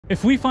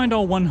If we find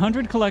all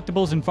 100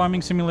 collectibles in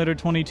Farming Simulator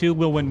 22,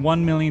 we'll win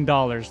 $1 million.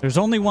 There's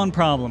only one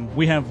problem.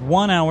 We have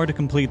 1 hour to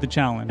complete the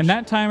challenge. And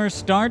that timer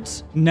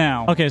starts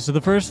now. Okay, so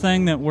the first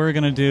thing that we're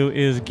gonna do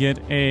is get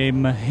a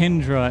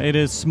Mahindra. It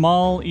is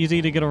small,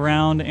 easy to get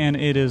around, and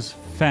it is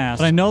fast.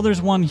 But I know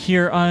there's one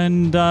here,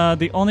 and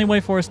the only way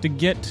for us to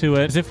get to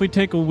it is if we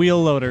take a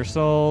wheel loader.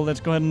 So let's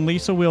go ahead and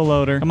lease a wheel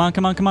loader. Come on,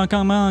 come on, come on,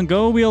 come on.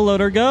 Go, wheel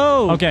loader,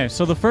 go! Okay,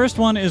 so the first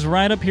one is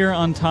right up here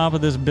on top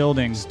of this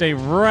building. Stay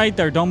right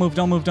there. Don't move,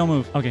 don't move, don't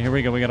move. Okay, here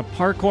we go. We got a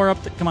parkour up.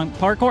 Come on,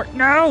 parkour.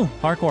 No!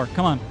 Parkour,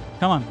 come on.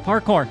 Come on,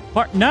 parkour.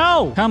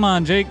 No! Come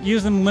on, Jake.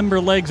 Use them limber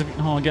legs.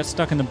 Oh, get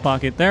stuck in the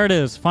bucket. There it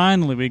is.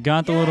 Finally, we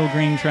got the little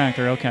green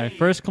tractor. Okay,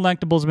 first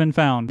collectible's been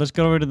found. Let's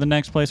go over to the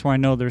next place where I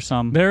know there's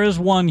some. There is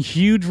one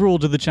huge rule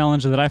to the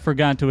challenge that I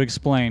forgot to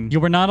explain.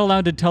 You are not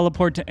allowed to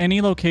teleport to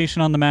any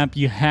location on the map.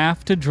 You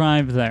have to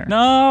drive there.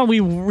 No, we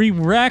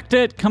wrecked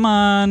it. Come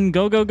on.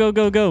 Go, go, go,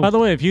 go, go. By the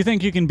way, if you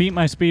think you can beat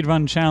my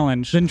speedrun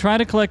challenge, then try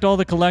to collect all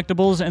the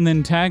collectibles and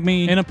then tag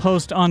me in a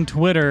post on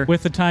Twitter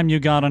with the time you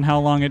got on how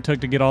long it took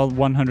to get all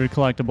 100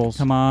 collectibles.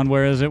 Come on,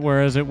 where is it?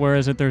 Where is it? Where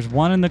is it? There's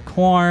one in the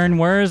corn.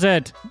 Where is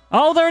it?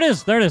 Oh, there it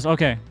is. There it is.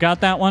 Okay, got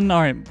that one. All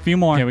right, a few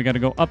more. Okay, we got to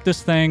go up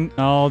this thing.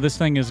 Oh, this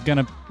thing is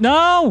gonna...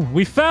 No!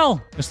 We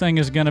fell! This thing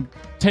is gonna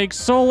take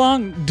so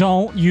long.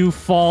 Don't you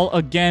fall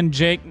again,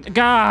 Jake.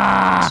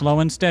 Gah!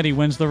 Slow and steady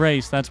wins the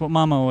race. That's what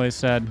Mama always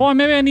said. Boy,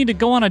 maybe I need to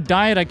go on a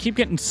diet. I keep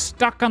getting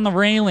stuck on the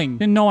railing.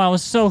 Didn't know I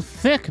was so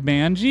thick,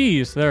 man.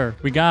 Jeez. There,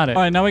 we got it.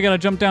 All right, now we got to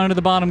jump down to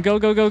the bottom. Go,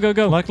 go, go, go,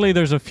 go. Luckily,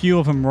 there's a few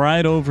of them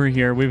right over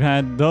here. We've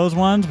had those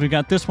ones. We've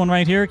got this one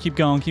right here. Keep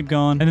going, keep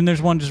going. And then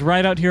there's one just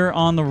right out here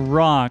on the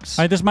rocks.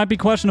 All right, this might be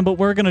questionable, but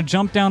we're going to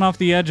jump down off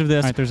the edge of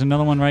this. All right, there's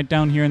another one right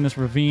down here in this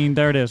ravine.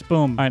 There it is.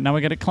 Boom. All right, now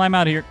we got to climb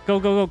out of here. Go,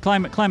 go, go.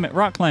 Climb it, climb it.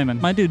 Rock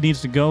climbing. My dude needs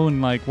to go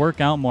and like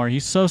work out more.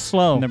 He's so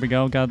slow. There we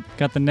go. Got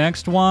the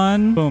next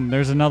one. Boom.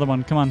 There's another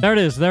one. Come on. There it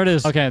is. There it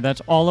is. Okay, that's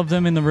all of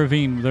them in the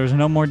ravine. There's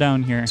no more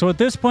down here. So at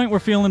this point, we're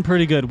feeling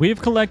pretty good. We've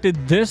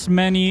collected this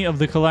many of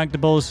the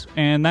collectibles,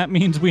 and that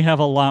means we have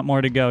a lot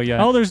more to go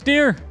yet. Oh, there's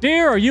deer.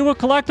 Deer, are you a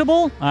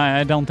collectible?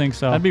 I don't think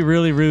so. That'd be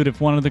really rude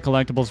if one of the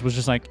collectibles was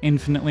just like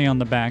infinitely on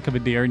the back of a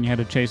deer and you had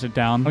to chase it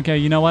down. Okay,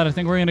 you know what? I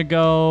think we're gonna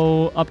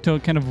go up to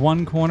kind of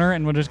one corner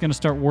and we're just gonna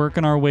start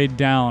working our way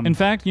down. In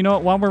fact, you know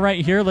what? While we're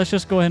right here, let's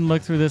just go ahead and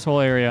look through this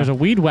whole area. There's a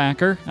weed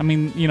whacker. I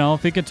mean, you know,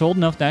 if it gets old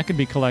enough, that could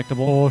be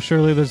collectible. Oh,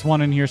 surely there's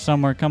one in here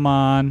somewhere. Come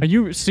on. Are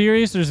you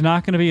serious? There's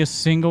not gonna be a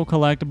single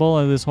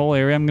collectible of this whole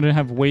area. I'm gonna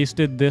have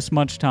wasted this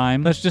much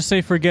time. Let's just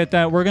say forget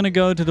that. We're gonna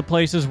go to the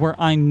places where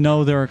I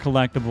know there are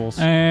collectibles.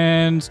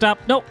 And stop.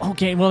 No.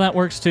 Okay, well that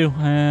works too.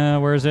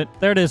 Where is it?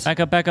 There it is. Back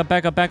up, back up,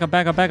 back up, back up,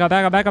 back up, back up,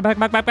 back up, back up, back,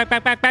 back, back, back,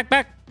 back, back, back,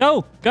 back.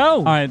 Go, go.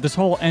 All right, this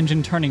whole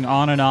engine turning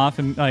on and off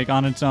and like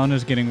on its own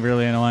is getting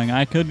really annoying.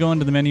 I could go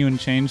into the menu and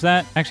change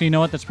that. Actually, you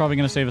know what? That's probably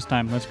going to save us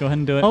time. Let's go ahead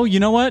and do it. Oh,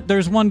 you know what?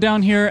 There's one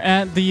down here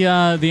at the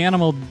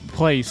animal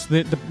place,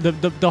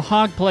 the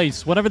hog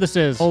place, whatever this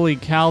is. Holy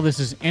cow, this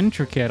is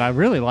intricate. I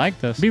really like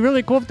this. It'd be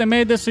really cool if they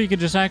made this so you could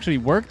just actually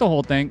work the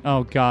whole thing.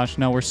 Oh gosh,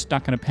 no, we're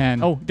stuck in a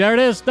pen. Oh, there it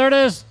is. There it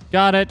is.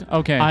 Got it.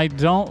 Okay. I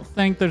don't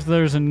think there's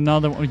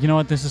another one. You know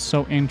what? This is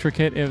so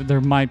intricate.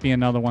 There might be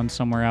another one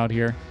somewhere out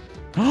here.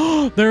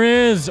 There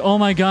is. Oh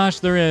my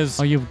gosh, there is.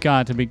 Oh, you've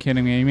got to be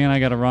kidding me. I mean, I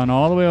gotta run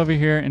all the way over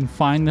here and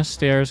find the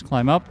stairs,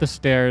 climb up the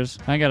stairs.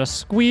 I gotta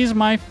squeeze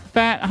my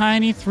fat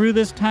hiney through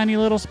this tiny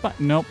little spot.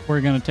 Nope, we're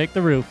gonna take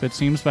the roof. It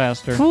seems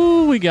faster.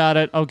 Ooh, we got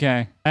it.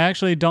 Okay. I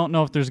actually don't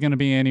know if there's gonna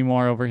be any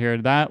more over here.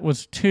 That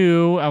was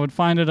 2. I would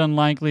find it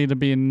unlikely to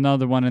be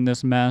another one in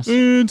this mess.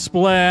 And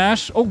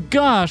splash. Oh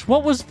gosh,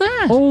 what was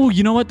that? Oh,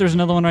 you know what? There's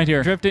another one right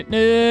here. Drift it.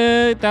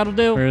 That'll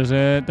do. Where is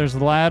it? There's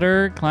the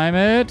ladder. Climb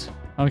it.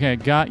 Okay,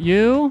 got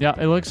you. Yeah,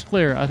 it looks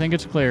clear. I think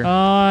it's clear.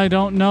 I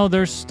don't know.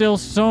 There's still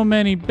so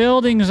many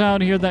buildings out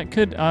here that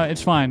could...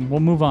 it's fine. We'll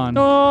move on.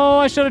 Oh,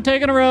 I should have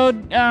taken a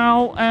road.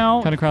 Ow,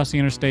 ow. Cut across the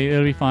interstate.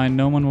 It'll be fine.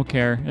 No one will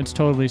care. It's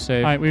totally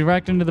safe. All right, we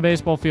wrecked into the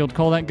baseball field.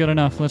 Call that good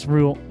enough. Let's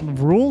rule.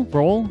 Rule?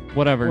 Roll?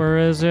 Whatever. Where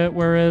is it?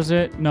 Where is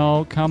it?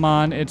 No, come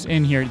on. It's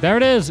in here. There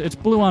it is. It's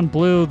blue on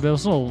blue.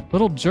 Those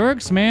little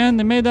jerks, man.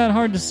 They made that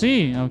hard to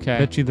see. Okay.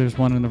 Bet you there's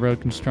one in the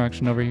road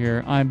construction over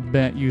here. I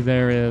bet you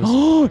there is.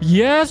 Oh,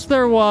 yes,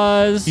 there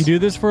was. You do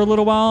this for a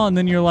little while and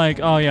then you're like,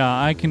 oh yeah,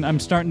 I'm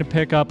starting to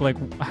pick up like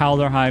how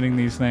they're hiding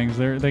these things.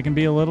 They can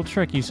be a little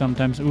tricky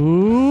sometimes.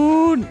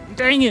 Ooh,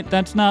 dang it,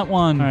 that's not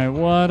one. All right,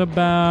 what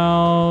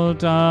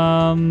about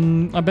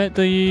I bet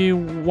the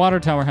water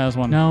tower has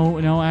one.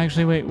 No,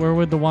 actually wait, where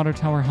would the water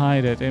tower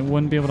hide it? It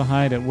wouldn't be able to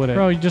hide it, would it?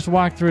 Bro, you just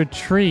walked through a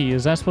tree.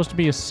 Is that supposed to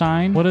be a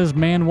sign? What is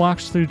man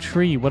walks through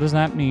tree? What does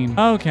that mean?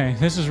 Okay,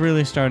 this is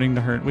really starting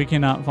to hurt. We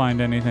cannot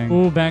find anything.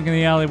 Ooh, back in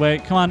the alleyway.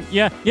 Come on.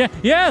 Yeah,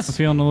 yes. I'm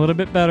feeling a little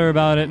little bit better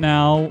about it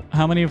now.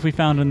 How many have we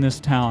found in this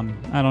town?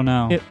 I don't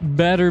know. It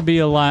better be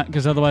a lot,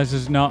 because otherwise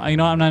there's no... You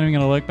know what? I'm not even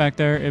going to look back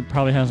there. It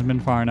probably hasn't been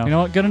far enough. You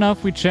know what? Good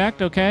enough. We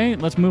checked. Okay.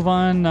 Let's move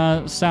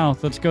on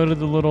south. Let's go to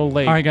the little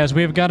lake. All right, guys.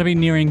 We have got to be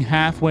nearing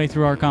halfway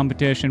through our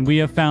competition. We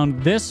have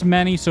found this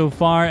many so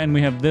far, and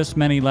we have this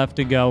many left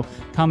to go.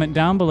 Comment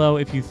down below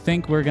if you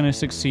think we're going to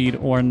succeed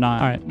or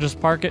not. All right. Just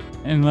park it,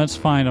 and let's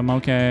find them.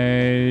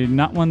 Okay.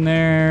 Not one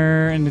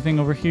there. Anything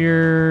over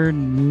here?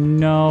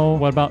 No.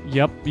 What about...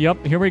 Yep.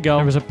 Here we go.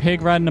 There was a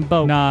pig riding a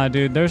boat. Nah,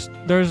 dude. There's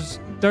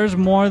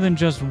more than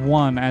just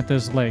one at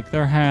this lake.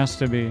 There has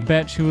to be.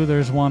 Bet you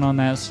there's one on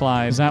that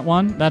slide. Is that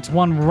one? That's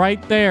one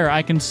right there.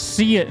 I can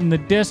see it in the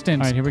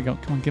distance. All right, here we go.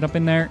 Come on, get up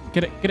in there.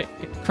 Get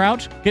it.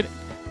 Crouch. Get it.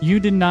 You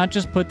did not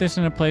just put this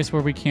in a place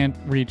where we can't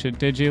reach it,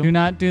 did you? Do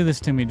not do this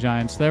to me,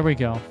 Giants. There we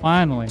go.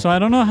 Finally. So I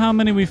don't know how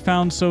many we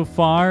found so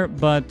far,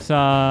 but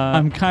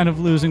I'm kind of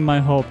losing my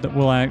hope that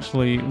we'll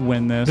actually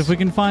win this. If we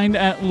can find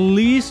at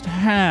least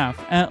half,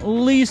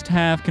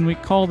 can we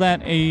call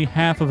that a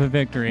half of a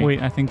victory?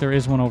 Wait, I think there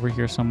is one over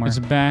here somewhere. It's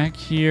back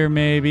here,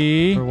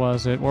 maybe. Where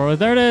was it? Or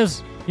there it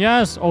is.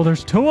 Yes. Oh,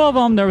 there's two of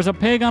them. There was a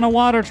pig on a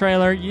water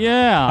trailer.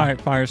 Yeah. All right,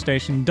 fire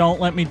station.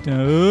 Don't let me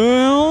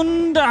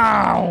down.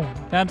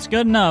 That's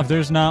good enough. If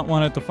there's not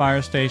one at the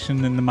fire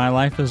station, then my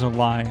life is a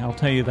lie. I'll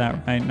tell you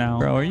that right now.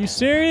 Bro, are you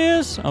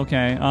serious?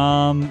 Okay.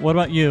 What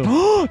about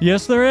you?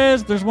 Yes, there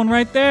is. There's one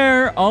right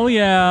there. Oh,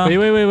 yeah.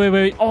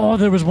 Wait. Oh,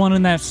 there was one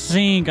in that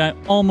sink. I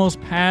almost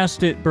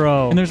passed it,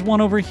 bro. And there's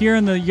one over here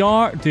in the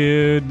yard.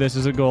 Dude, this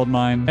is a gold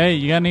mine. Hey,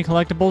 you got any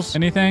collectibles?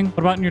 Anything? What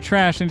about in your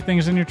trash? Anything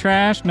is in your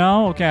trash?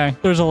 No? Okay.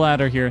 There's a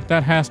ladder here.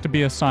 That has to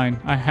be a sign.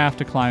 I have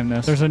to climb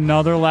this. There's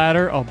another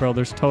ladder. Oh, bro,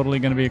 there's totally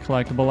going to be a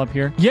collectible up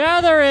here.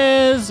 Yeah,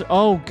 there is.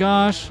 Oh,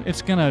 gosh.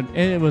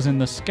 It was in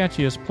the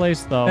sketchiest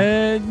place, though.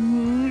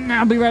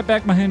 I'll be right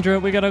back,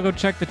 Mahindra. We got to go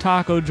check the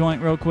taco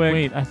joint real quick.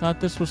 Wait, I thought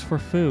this was for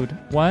food.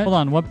 What? Hold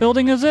on. What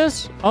building is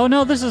this? Oh,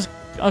 no, this is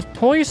a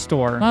toy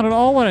store. Not at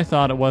all what I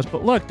thought it was,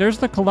 but look, there's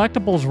the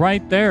collectibles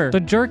right there. The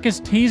jerk is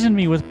teasing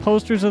me with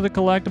posters of the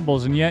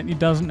collectibles, and yet he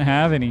doesn't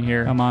have any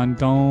here. Come on,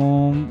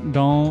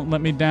 don't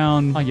let me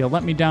down. Oh, you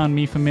let me down,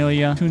 mi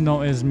familia. Tu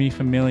no es mi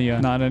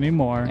familia. Not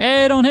anymore.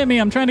 Hey, don't hit me.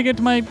 I'm trying to get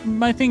to my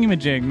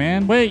thingamajig,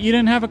 man. Wait, you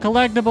didn't have a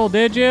collectible,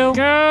 did you?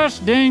 Gosh,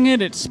 dang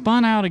it. It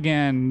spun out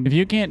again. If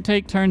you can't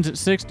take turns at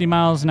 60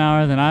 miles an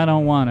hour, then I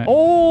don't want it.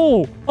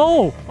 Oh,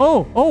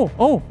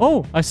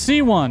 I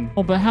see one.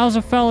 Oh, but how's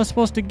a fella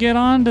supposed to get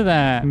onto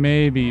that?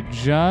 Maybe,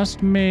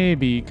 just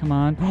maybe. Come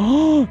on.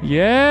 Oh,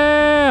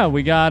 yeah,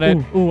 we got it.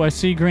 Ooh, I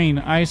see green.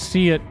 I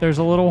see it. There's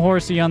a little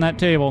horsey on that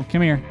table.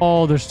 Come here.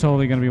 Oh, there's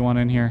totally gonna be one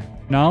in here.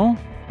 No?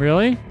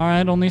 Really? All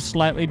right, only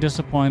slightly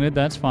disappointed.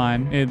 That's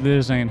fine.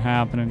 This ain't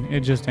happening.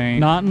 It just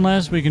ain't. Not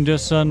unless we can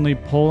just suddenly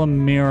pull a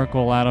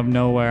miracle out of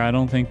nowhere. I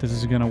don't think this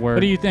is gonna work.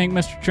 What do you think,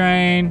 Mr.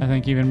 Train? I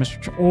think even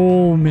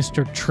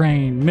Mr.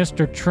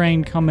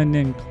 Train coming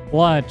in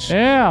clutch.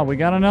 Yeah, we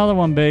got another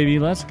one, baby.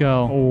 Let's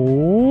go.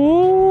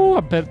 Oh,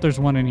 I bet there's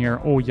one in here.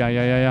 Oh,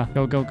 yeah.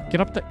 Go.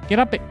 Get up.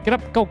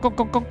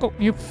 Go.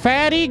 You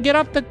fatty, get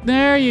up.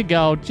 There you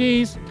go.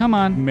 Jeez. Come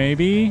on.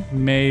 Maybe.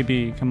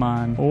 Come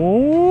on.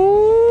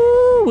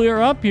 Oh,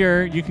 we're up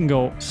here. You can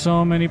go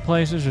so many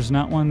places. There's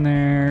not one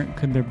there.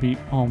 Could there be?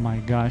 Oh my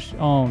gosh.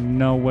 Oh,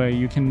 no way.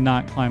 You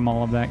cannot climb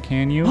all of that,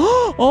 can you?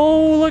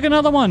 Oh, look,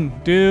 another one.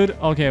 Dude.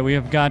 Okay, we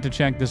have got to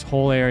check this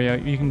whole area.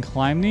 You can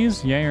climb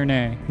these? Yay or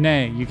nay?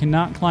 Nay, you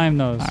cannot climb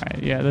those. All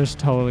right, yeah, there's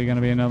totally going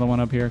to be another one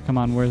up here. Come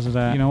on, where's it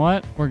at? You know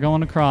what? We're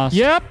going across.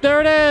 Yep,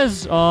 there it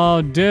is.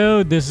 Oh,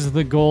 dude, this is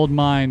the gold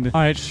mine. All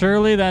right,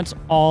 surely that's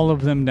all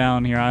of them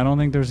down here. I don't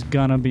think there's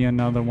gonna be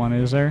another one,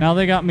 is there? Now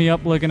they got me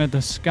up looking at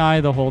the sky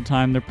the whole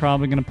time. They're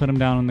probably gonna put them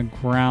down on the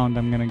ground.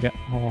 I'm gonna get...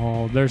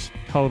 Oh, there's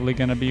totally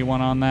gonna be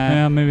one on that.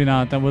 Yeah, maybe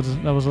not. That was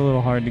a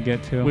little hard to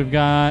get to. We've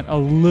got a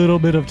little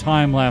bit of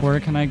time left. Where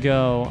can I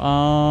go?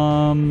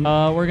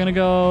 We're gonna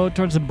go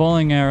towards the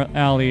bowling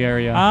alley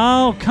area.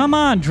 Oh, come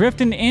on,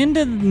 drifting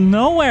into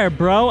nowhere,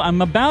 bro.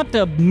 I'm about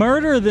to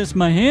murder this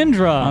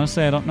Mahindra.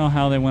 Honestly, I don't know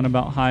how they went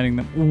about hiding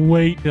them.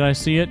 Wait, did I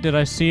see it?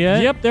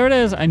 Yep, there it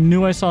is. I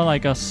knew I saw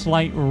like a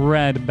slight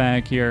red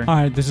back here. All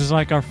right, this is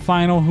like our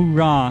final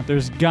hoorah.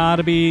 There's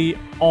gotta be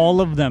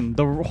all of them.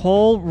 The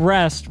whole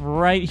rest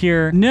right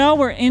here. No,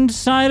 we're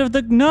inside of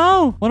the...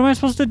 No! What am I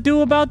supposed to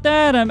do about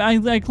that? I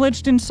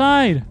glitched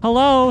inside.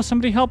 Hello?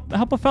 Somebody help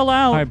a fella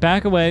out. All right,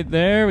 back away.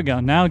 There we go.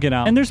 Now get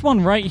out. And there's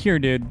one right here,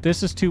 dude.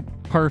 This is too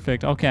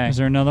perfect. Okay. Is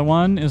there another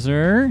one? Is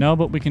there? No,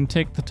 but we can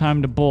take the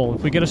time to bowl.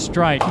 If we get a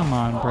strike. Come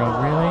on,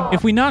 bro. Really?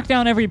 If we knock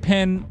down every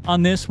pin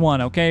on this one,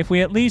 okay? If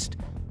we at least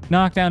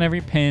knock down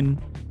every pin,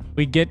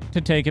 we get to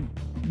take it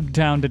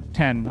down to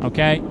 10,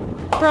 okay?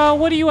 Bro,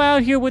 what are you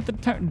out here with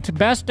the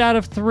best out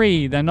of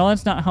 3? I know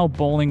that's not how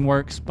bowling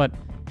works, but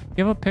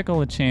Give a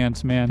pickle a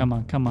chance, man. Come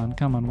on, come on,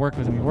 come on. Work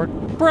with me. Work.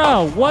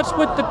 Bro, what's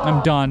with the...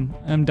 I'm done.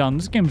 I'm done.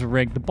 This game's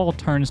rigged. The ball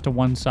turns to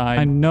one side.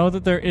 I know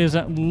that there is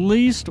at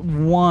least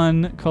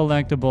one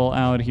collectible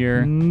out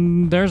here.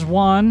 There's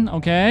one.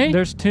 Okay.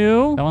 There's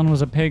two. That one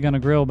was a pig on a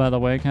grill, by the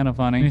way. Kind of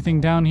funny.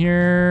 Anything down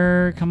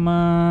here? Come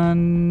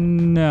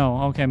on.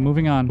 No. Okay,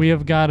 moving on. We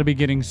have got to be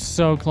getting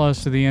so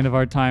close to the end of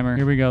our timer.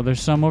 Here we go.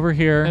 There's some over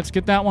here. Let's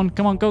get that one.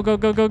 Come on. Go, go,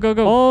 go, go, go,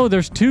 go. Oh,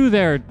 there's two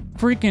there.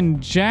 Freaking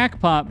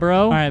jackpot,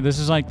 bro. All right, this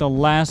is like the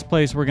last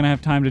place we're gonna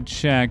have time to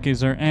check. Is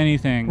there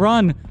anything?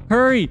 Run!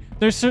 Hurry!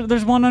 There's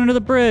one under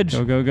the bridge.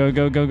 Go, go, go,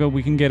 go, go, go.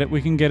 We can get it.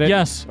 We can get it.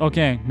 Yes.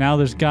 Okay, now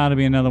there's gotta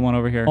be another one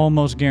over here.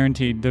 Almost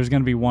guaranteed. There's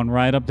gonna be one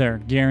right up there.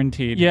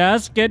 Guaranteed.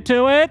 Yes, get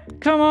to it.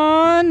 Come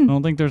on. I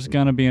don't think there's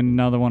gonna be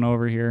another one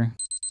over here.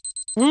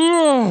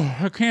 Oh,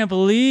 I can't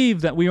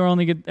believe that we were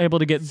only able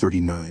to get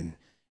 39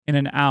 in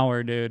an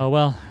hour, dude. Oh,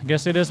 well, I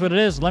guess it is what it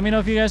is. Let me know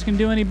if you guys can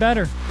do any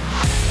better.